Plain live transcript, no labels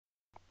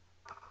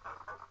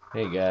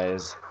Hey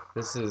guys,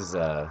 this is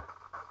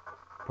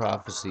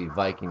Prophecy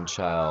Viking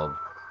Child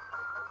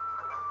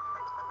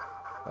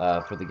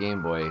for the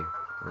Game Boy.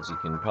 As you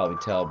can probably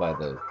tell by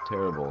the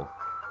terrible,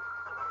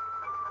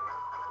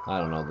 I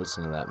don't know,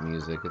 listen to that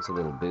music. It's a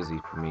little busy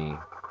for me.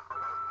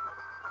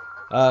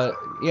 Uh,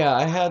 yeah,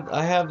 I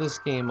have this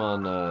game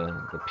on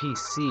the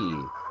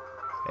PC,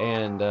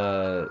 and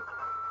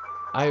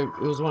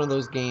it was one of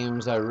those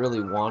games I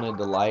really wanted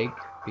to like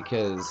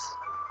because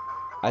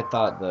I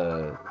thought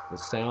the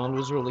sound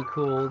was really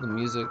cool, the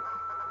music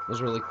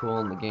was really cool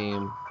in the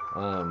game.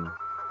 Um,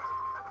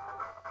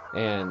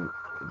 and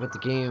but the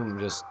game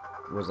just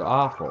was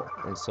awful,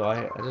 and so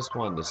I just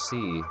wanted to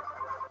see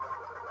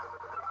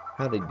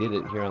how they did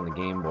it here on the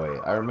Game Boy.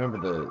 I remember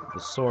the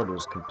sword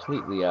was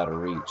completely out of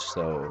reach,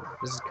 so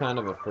this is kind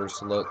of a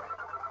first look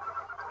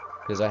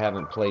because I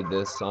haven't played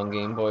this on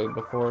Game Boy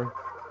before.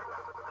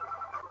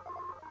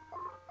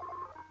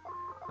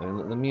 I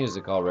mean, the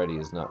music already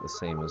is not the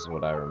same as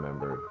what I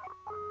remember,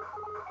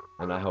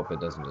 and I hope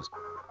it doesn't just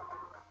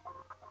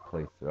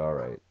play through. All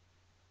right.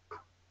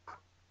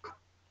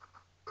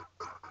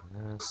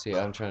 See,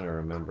 I'm trying to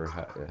remember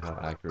how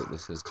accurate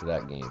this is to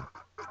that game.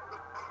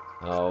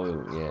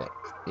 Oh, yeah.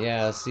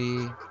 Yeah,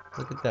 see,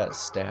 look at that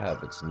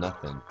stab. It's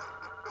nothing.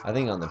 I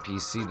think on the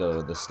PC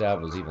though, the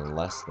stab was even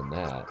less than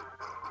that.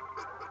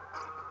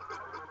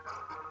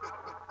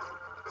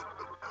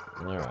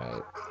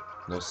 Alright.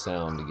 No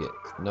sound to get,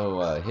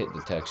 no hit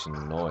detection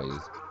noise.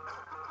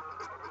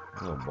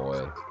 Oh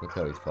boy, look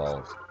how he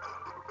falls.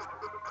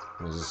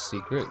 There's a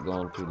secret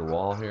going through the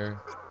wall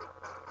here.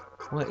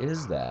 What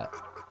is that?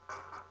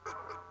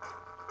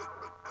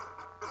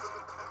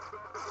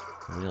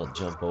 Maybe I'll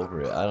jump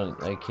over it.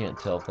 I can't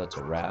tell if that's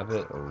a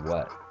rabbit or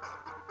what.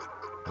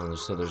 Oh,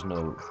 so there's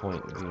no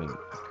point of even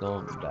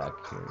going back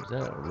here. Is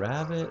that a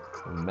rabbit?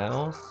 A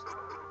mouse?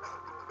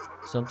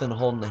 Something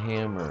holding the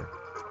hammer.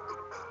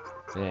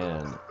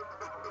 Man,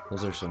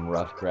 those are some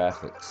rough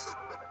graphics.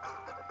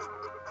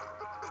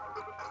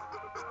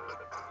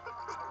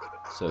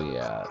 So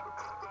yeah,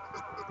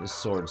 this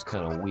sword's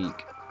kind of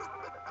weak.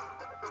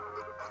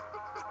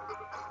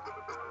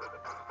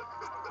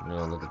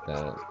 No, look at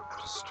that.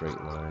 Just straight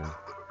line.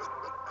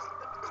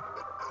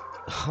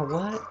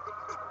 What?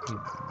 He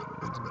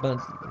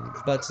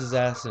butts his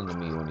ass into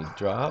me when he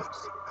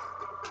drops.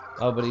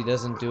 Oh, but he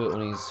doesn't do it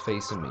when he's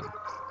facing me.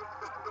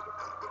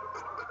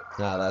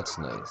 Nah, that's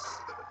nice.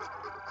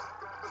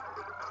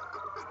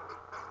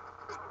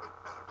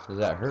 Does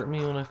that hurt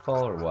me when I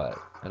fall or what?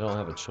 I don't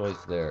have a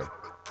choice there.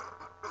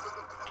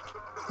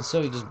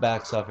 So he just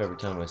backs off every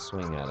time I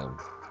swing at him.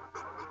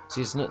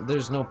 See,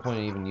 there's no point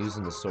in even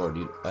using the sword.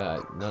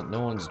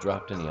 No one's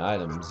dropped any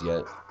items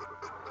yet.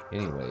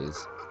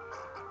 Anyways.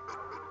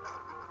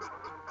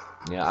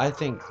 Yeah, I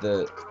think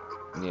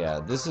yeah,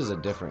 this is a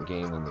different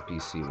game than the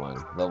PC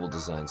one. Level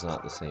design's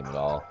not the same at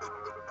all.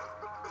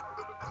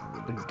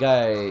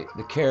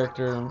 The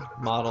character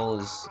model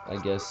is, I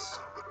guess,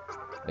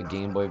 a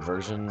Game Boy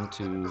version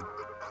to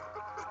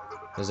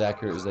as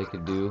accurate as they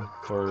could do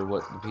for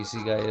what the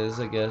PC guy is,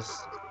 I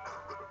guess.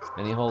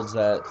 And he holds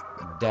that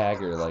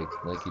dagger like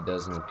he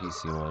does in the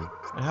PC one.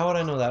 How would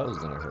I know that was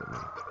gonna hurt me?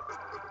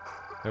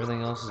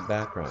 Everything else is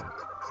background.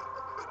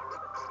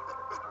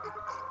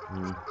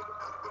 Hmm.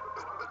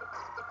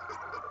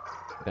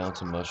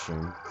 Bounce a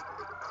mushroom.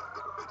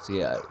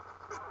 See,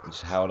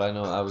 how would I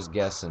know? I was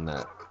guessing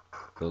that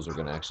those were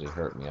gonna actually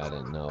hurt me. I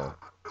didn't know.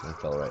 I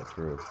fell right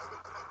through.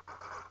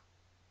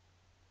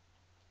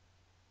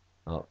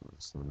 Oh,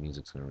 so the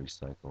music's gonna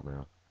recycle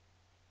now.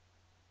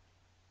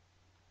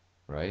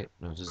 Right?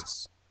 No,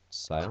 just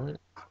silent?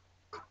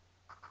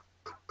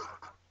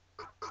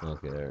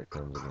 Okay, there it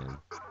comes again.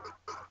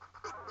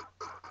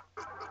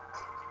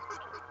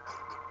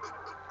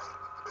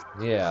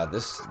 Yeah,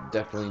 this is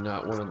definitely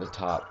not one of the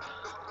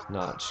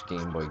top-notch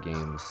Game Boy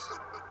games.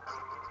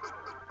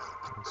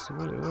 Let's see,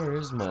 where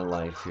is my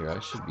life here? I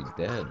should be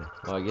dead.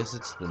 Oh, I guess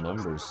it's the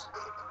numbers.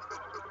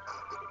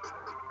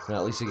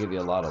 Well, at least they give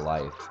you a lot of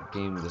life. A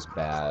game this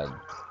bad.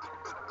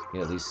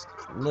 Yeah, at least...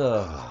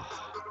 Ugh.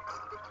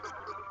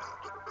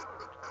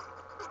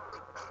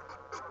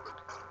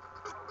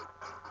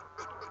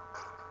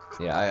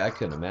 Yeah, I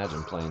couldn't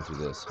imagine playing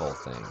through this whole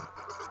thing.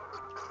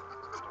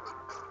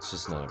 It's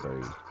just not a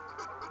very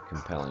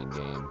compelling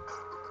game.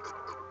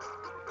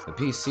 The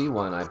PC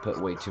one I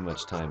put way too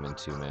much time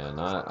into, man.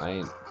 I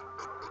ain't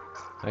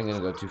gonna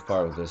go too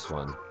far with this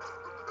one.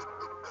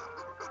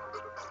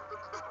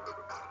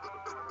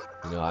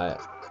 You know,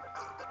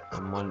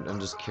 I'm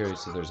just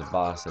curious if there's a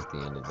boss at the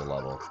end of the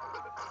level.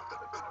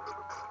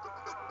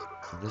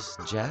 This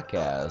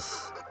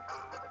jackass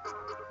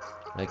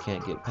I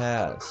can't get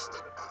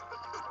past.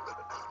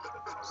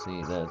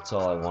 See, that's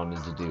all I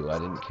wanted to do. I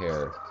didn't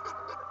care.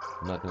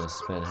 I'm not gonna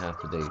spend half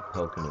the day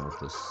poking him with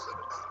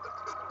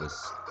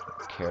this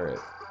carrot.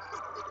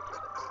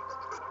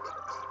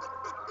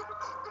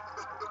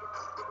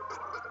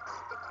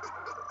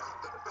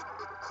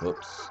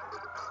 Whoops.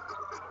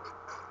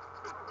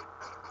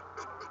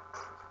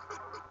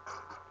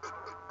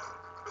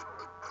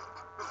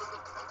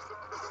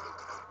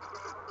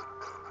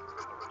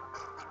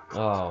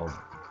 Oh,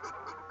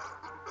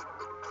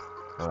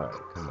 alright,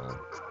 come on.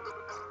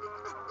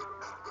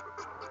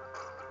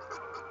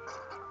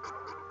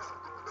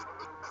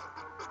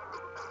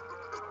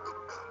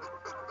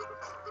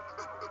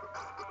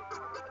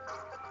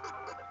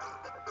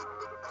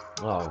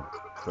 Oh,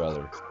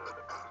 brother.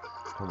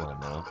 Come on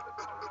now.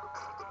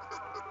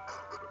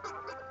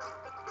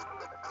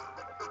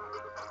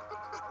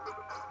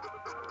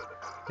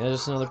 Yeah,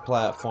 just another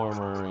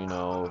platformer, you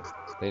know.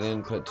 They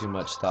didn't put too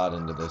much thought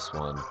into this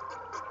one.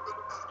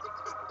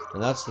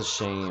 And that's the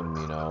shame,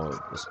 you know,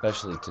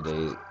 especially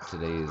today's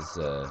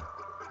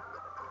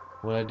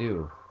what'd I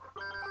do?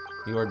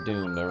 You are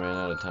doomed. I ran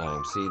out of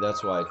time. See,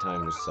 that's why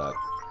timers suck.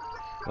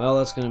 Well,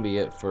 that's gonna be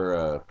it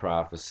for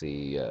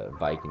Prophecy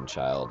Viking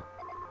Child.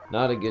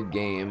 Not a good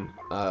game.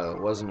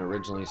 Wasn't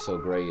originally so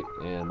great,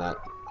 and that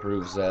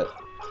proves that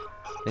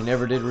they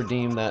never did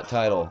redeem that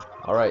title.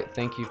 Alright,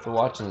 thank you for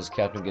watching this,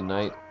 Captain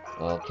Goodnight.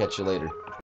 I'll catch you later.